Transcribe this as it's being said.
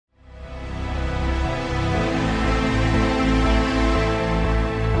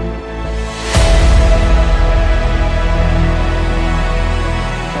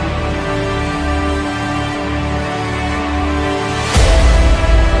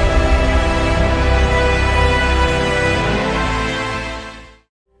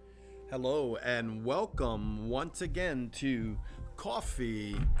and welcome once again to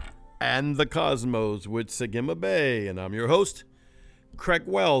Coffee and the Cosmos with Sagima Bay. And I'm your host, Craig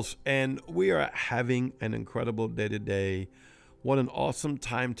Wells, and we are having an incredible day today. What an awesome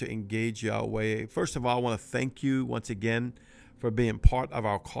time to engage Yahweh. First of all, I want to thank you once again for being part of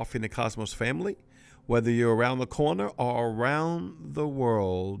our Coffee and the Cosmos family, whether you're around the corner or around the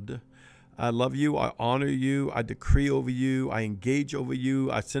world. I love you. I honor you. I decree over you. I engage over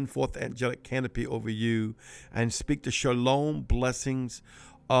you. I send forth the angelic canopy over you and speak the shalom blessings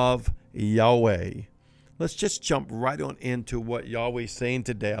of Yahweh. Let's just jump right on into what Yahweh's saying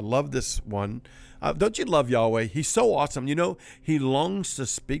today. I love this one. Don't you love Yahweh? He's so awesome. You know, he longs to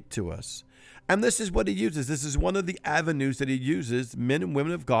speak to us. And this is what he uses. This is one of the avenues that he uses, men and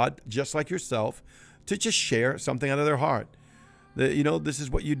women of God, just like yourself, to just share something out of their heart. This is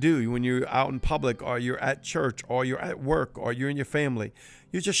what you do when you're out in public, or you're at church, or you're at work, or you're in your family.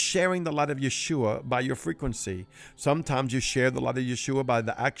 You're just sharing the light of Yeshua by your frequency. Sometimes you share the light of Yeshua by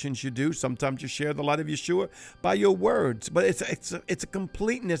the actions you do. Sometimes you share the light of Yeshua by your words. But it's a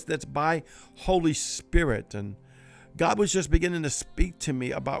completeness that's by Holy Spirit. And God was just beginning to speak to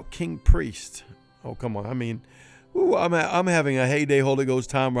me about King Priest. Oh, come on. I mean, I'm having a heyday Holy Ghost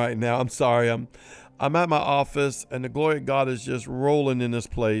time right now. I'm sorry. I'm at my office, and the glory of God is just rolling in this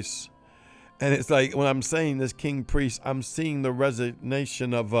place. And it's like, when I'm saying this King Priest, I'm seeing the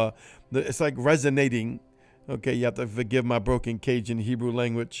resonation of, it's like resonating. Okay, you have to forgive my broken Cajun Hebrew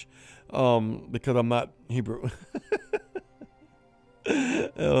language because I'm not Hebrew.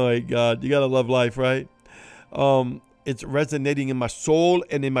 Oh, my God. You got to love life, right? It's resonating in my soul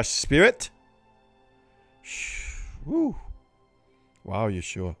and in my spirit. Woo. Wow,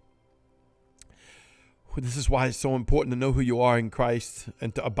 Yeshua. This is why it's so important to know who you are in Christ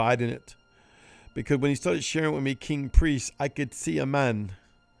and to abide in it. Because when he started sharing with me King Priest, I could see a man.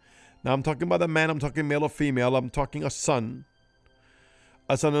 Now I'm talking about a man, I'm talking male or female, I'm talking a son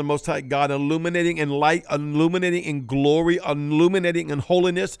of the Most High God, illuminating in light, illuminating in glory, illuminating in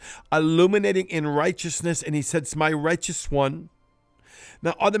holiness, illuminating in righteousness. And he said, "It's my righteous one."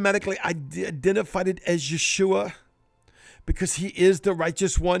 Now automatically I identified it as Yeshua, because he is the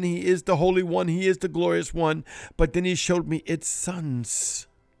righteous one, he is the holy one, he is the glorious one. But then he showed me it's sons.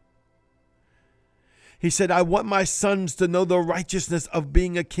 He said, "I want my sons to know the righteousness of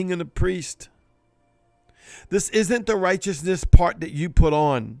being a king and a priest." This isn't the righteousness part that you put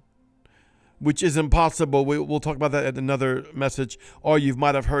on, which is impossible. We'll talk about that at another message, or you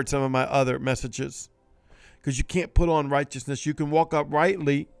might have heard some of my other messages. Because you can't put on righteousness. You can walk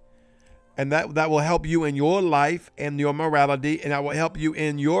uprightly, and that will help you in your life and your morality, and that will help you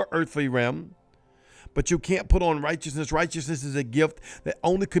in your earthly realm. But you can't put on righteousness. Righteousness is a gift that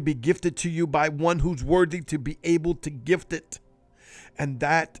only could be gifted to you by one who's worthy to be able to gift it. And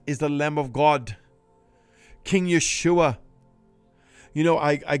that is the Lamb of God, King Yeshua. You know,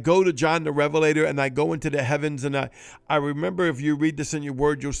 I go to John the Revelator, and I go into the heavens, and I remember, if you read this in your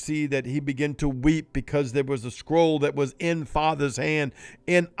word, you'll see that he began to weep because there was a scroll that was in Father's hand,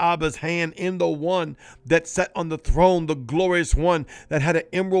 in Abba's hand, in the one that sat on the throne, the glorious one that had an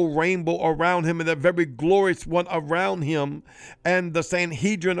emerald rainbow around him, and the very glorious one around him, and the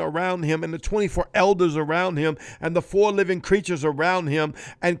Sanhedrin around him, and the 24 elders around him, and the 4 living creatures around him,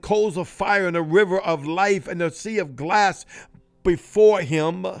 and coals of fire, and a river of life, and a sea of glass before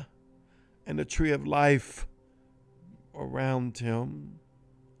him, and the tree of life around him.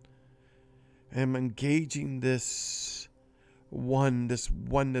 I'm engaging this one, this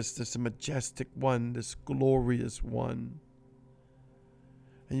oneness, this majestic one, this glorious one.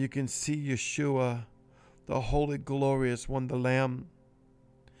 And you can see Yeshua, the holy, glorious one, the Lamb,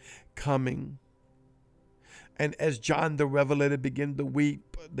 coming. And as John the Revelator began to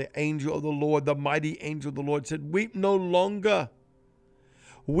weep, the angel of the Lord, the mighty angel of the Lord, said, "Weep no longer.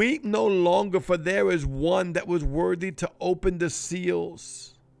 Weep no longer, for there is one that was worthy to open the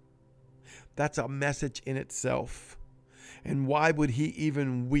seals." That's a message in itself. And why would he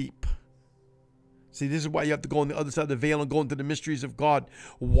even weep? See, this is why you have to go on the other side of the veil and go into the mysteries of God.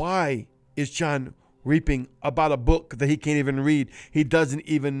 Why is John weeping about a book that he can't even read? He doesn't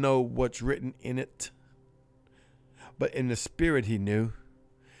even know what's written in it. But in the spirit he knew.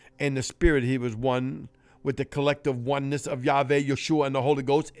 In the spirit he was one with the collective oneness of Yahweh, Yeshua, and the Holy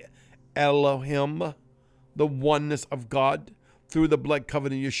Ghost. Elohim, the oneness of God through the blood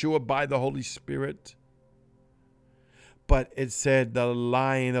covenant Yeshua by the Holy Spirit. But it said the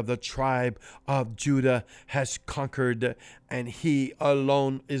Lion of the tribe of Judah has conquered, and he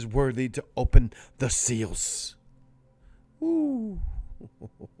alone is worthy to open the seals. Ooh.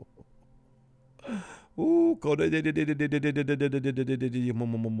 Ooh,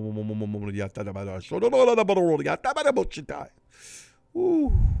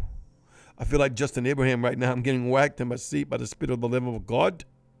 ooh. I feel like Justin Abraham right now. I'm getting whacked in my seat by the Spirit of the living God.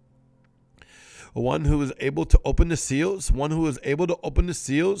 One who is able to open the seals. One who is able to open the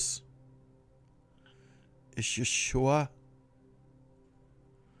seals is Yeshua.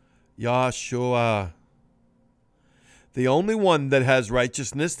 Yahshua. The only one that has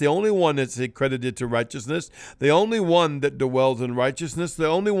righteousness, the only one that's accredited to righteousness, the only one that dwells in righteousness, the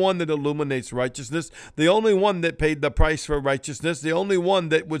only one that illuminates righteousness, the only one that paid the price for righteousness, the only one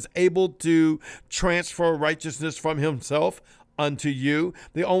that was able to transfer righteousness from himself unto you,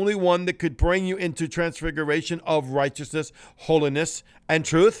 the only one that could bring you into transfiguration of righteousness, holiness, and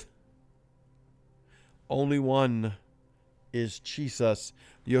truth. Only one is Jesus,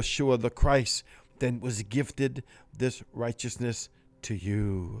 Yeshua the Christ, that was gifted this righteousness to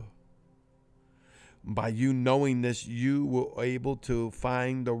you. By you knowing this, you were able to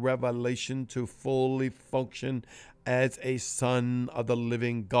find the revelation to fully function as a son of the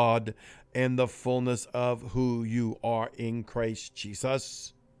living God and the fullness of who you are in Christ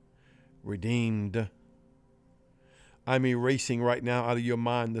Jesus, redeemed. I'm erasing right now out of your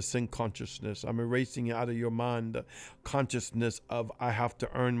mind the sin consciousness. I'm erasing out of your mind the consciousness of I have to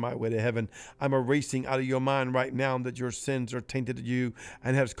earn my way to heaven. I'm erasing out of your mind right now that your sins are tainted to you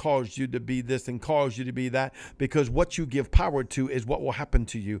and has caused you to be this and caused you to be that, because what you give power to is what will happen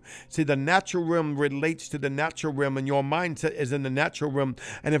to you. See, the natural realm relates to the natural realm, and your mindset is in the natural realm.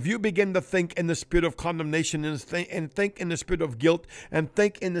 And if you begin to think in the spirit of condemnation and think in the spirit of guilt and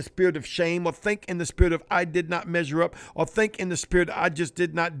think in the spirit of shame, or think in the spirit of I did not measure up, or think in the spirit I just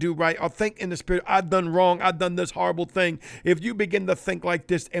did not do right, or think in the spirit I've done wrong, I've done this horrible thing. If you begin to think like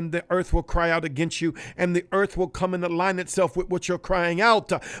this, and the earth will cry out against you, and the earth will come and align itself with what you're crying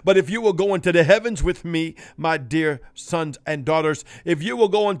out. But if you will go into the heavens with me, my dear sons and daughters, if you will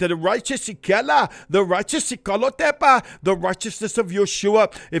go into the righteousness of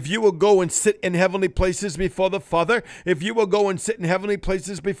Yeshua, if you will go and sit in heavenly places before the Father, if you will go and sit in heavenly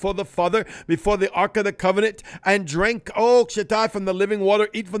places before the Father, before the Ark of the Covenant, and drink, oh, Shaddai, from the living water,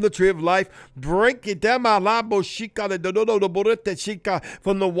 eat from the tree of life, drink it, from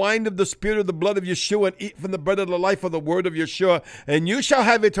the wine of the Spirit of the blood of Yeshua, and eat from the bread of the life of the word of Yeshua, and you shall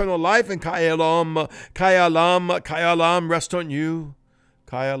have eternal life. And Kayalam, rest on you.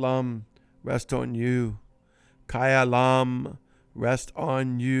 Kayalam, rest on you. Kayalam, rest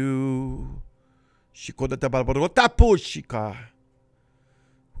on you.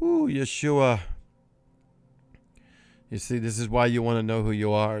 Ooh, Yeshua. You see, this is why you want to know who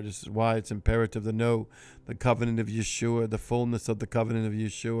you are. This is why it's imperative to know the covenant of Yeshua, the fullness of the covenant of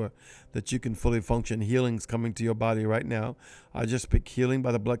Yeshua, that you can fully function. Healing's coming to your body right now. I just speak healing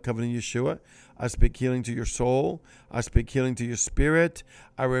by the blood covenant of Yeshua. I speak healing to your soul. I speak healing to your spirit.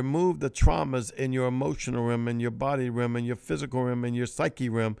 I remove the traumas in your emotional realm, and your body realm, and your physical realm, and your psyche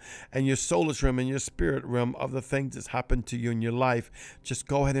realm, and your soulish realm, and your spirit realm of the things that's happened to you in your life. Just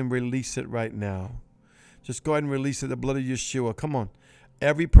go ahead and release it right now. Just go ahead and release it, the blood of Yeshua. Come on.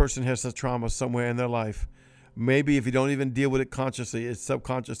 Every person has a trauma somewhere in their life. Maybe if you don't even deal with it consciously, it's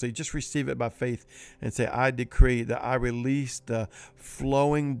subconsciously. Just receive it by faith and say, I decree that I release the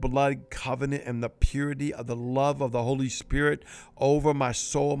flowing blood covenant and the purity of the love of the Holy Spirit over my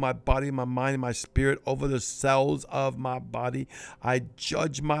soul, my body, my mind, and my spirit, over the cells of my body. I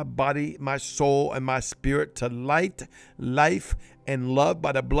judge my body, my soul, and my spirit to light, life, and love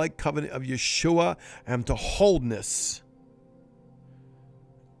by the blood covenant of Yeshua, and to wholeness.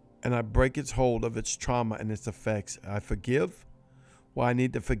 And I break its hold of its trauma and its effects. I forgive what I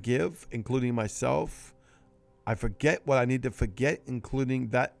need to forgive, including myself. I forget what I need to forget, including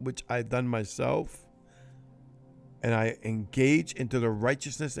that which I've done myself. And I engage into the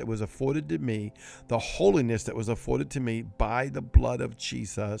righteousness that was afforded to me, the holiness that was afforded to me by the blood of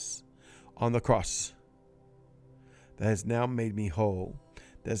Jesus on the cross. That has now made me whole.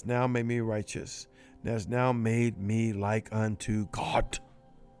 That has now made me righteous. That has now made me like unto God.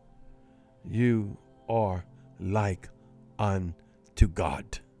 You are like unto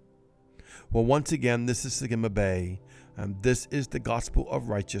God. Well, once again, this is Sigma Bay, and this is the gospel of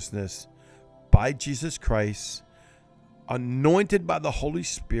righteousness by Jesus Christ, anointed by the Holy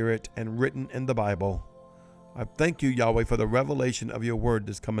Spirit and written in the Bible. I thank you, Yahweh, for the revelation of your word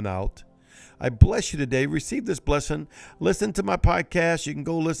that's coming out. I bless you today. Receive this blessing. Listen to my podcast. You can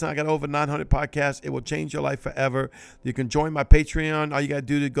go listen. I got over 900 podcasts. It will change your life forever. You can join my Patreon. All you got to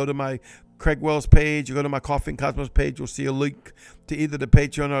do is go to my Craig Wells page. You go to my Coffee and Cosmos page. You'll see a link to either the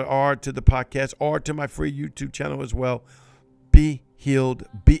Patreon or to the podcast or to my free YouTube channel as well. Be healed.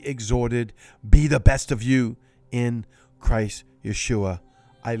 Be exhorted. Be the best of you in Christ Yeshua.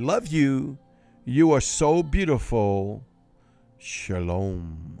 I love you. You are so beautiful.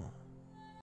 Shalom.